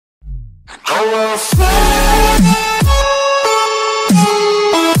will fly.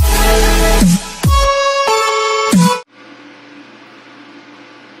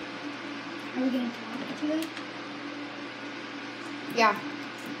 Are we gonna talk to it? Yeah.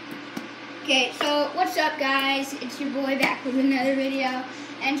 Okay, so what's up, guys? It's your boy back with another video,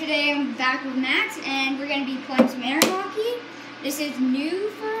 and today I'm back with Max, and we're gonna be playing some air hockey. This is new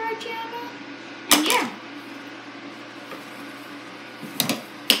for our channel, and yeah.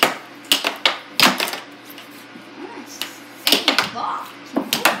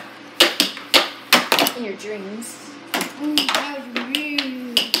 In your dreams. Ooh, that was really.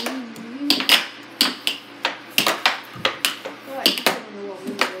 Oh, I can put in a little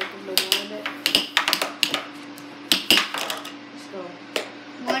window open the wall a bit. Let's go.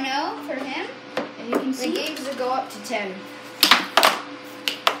 1-0 for him, and you can The see. games will go up to 10.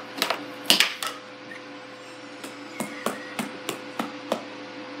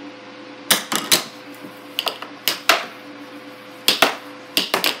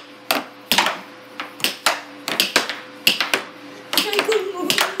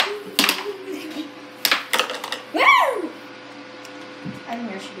 I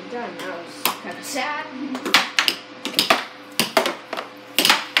think I should be done. That was kind of sad.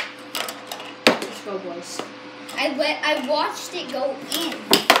 Let's go, boys. I watched it go in.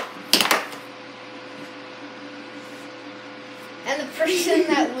 And the person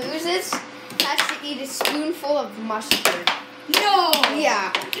that loses has to eat a spoonful of mustard. No.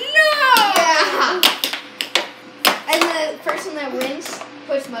 Yeah. No. Yeah. And the person that wins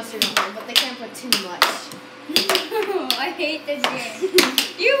puts mustard on there, but they can't put too much. No, I hate this game.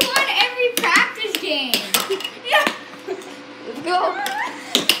 You won every practice game. Yeah. Let's go.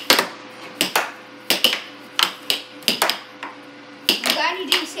 I'm glad you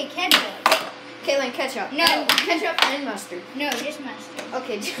didn't say ketchup. Caitlin, ketchup. No. And ketchup and mustard. No, just mustard.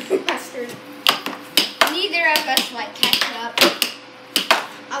 Okay, mustard. Neither of us like ketchup.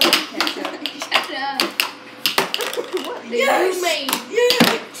 I like ketchup. Shut up. What did you make?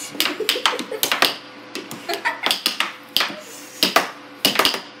 Yes.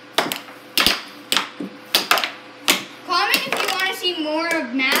 Comment if you want to see more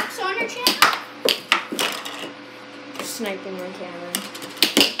of Max on our channel. Sniping my camera.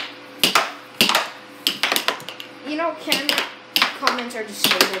 You know, camera comments are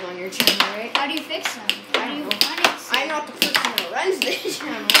disabled on your channel, right? How do you fix them? How do you unfix I'm not the person that runs this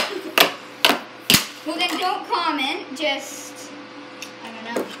channel. Well, then don't comment. Just, I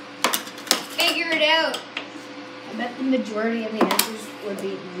don't know. Figure it out. I bet the majority of the answers would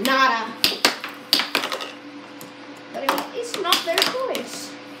be nada. But I mean, it's not their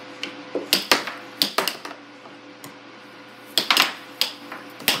choice.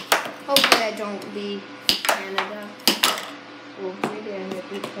 Hopefully I don't beat Canada. Well, maybe I might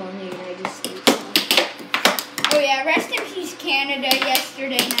beat the United States. Oh yeah, rest in peace Canada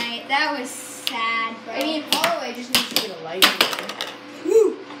yesterday night. That was sad, bro. I mean, Holloway just needs to get a life.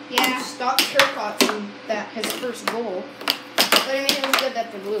 yeah. Stop Turcotte from his first goal. But I mean, it was good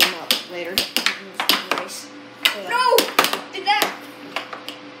that they blew him up later. It was nice. So, No! Did that?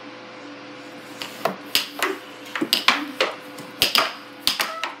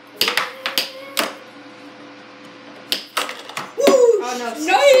 Oh no!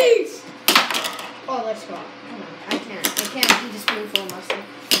 Nice! Oh, let's go. Come on, I can't eat a spoonful of mustard.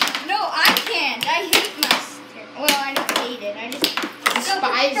 No, I can't. I hate mustard. Well, I don't hate it. I just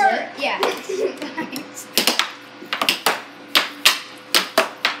Despise prefer it. Yeah. Despise.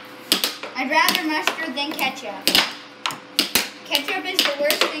 I'd rather mustard than ketchup. Ketchup is the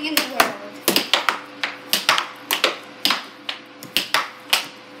worst thing in the world.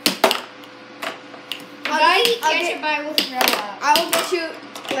 Ketchup, I will throw up. I'll get you.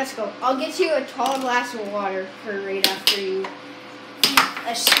 Let's go. I'll get you a tall glass of water for right after you eat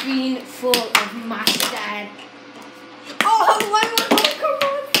a spoonful of mustard. Oh, one more. Oh, come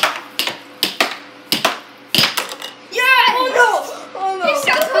on. Yes! Oh no! Oh no! You're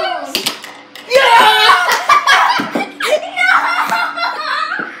so close! Yeah!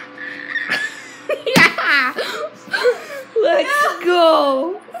 Let's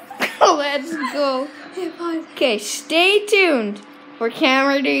go. Let's go. Okay, stay tuned for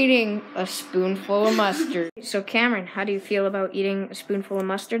Cameron eating a spoonful of mustard. So Cameron, how do you feel about eating a spoonful of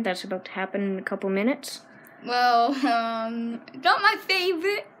mustard? That's about to happen in a couple minutes. Well, not my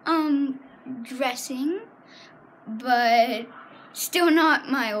favorite dressing, but still not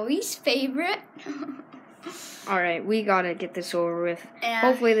my least favorite. Alright, we gotta get this over with. Yeah.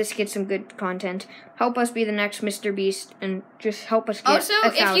 Hopefully this gets some good content. Help us be the next Mr. Beast and just help us get Also,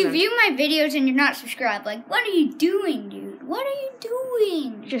 1,000. if you view my videos and you're not subscribed, like, what are you doing, dude? What are you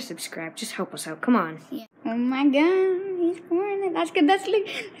doing? Just subscribe. Just help us out. Come on. Yeah. Oh my god, he's pouring it. That's good. That's like.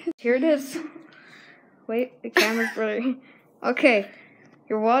 Here it is. Wait, the camera's blurry. Okay,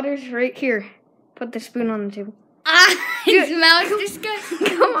 your water's right here. Put the spoon on the table. It smells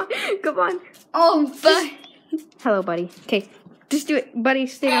disgusting. Come on. Oh, but. Hello, buddy. Okay, just do it, buddy.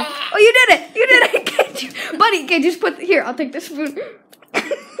 Stay down. Oh, you did it! You did it! Can't you? Buddy, okay, just put here. I'll take the spoon.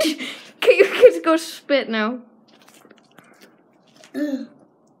 Okay, you can go spit now.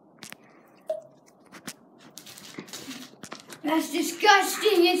 That's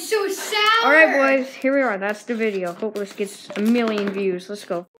disgusting. It's so sour. All right, boys. Here we are. That's the video. Hope this gets 1 million views. Let's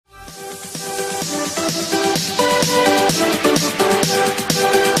go.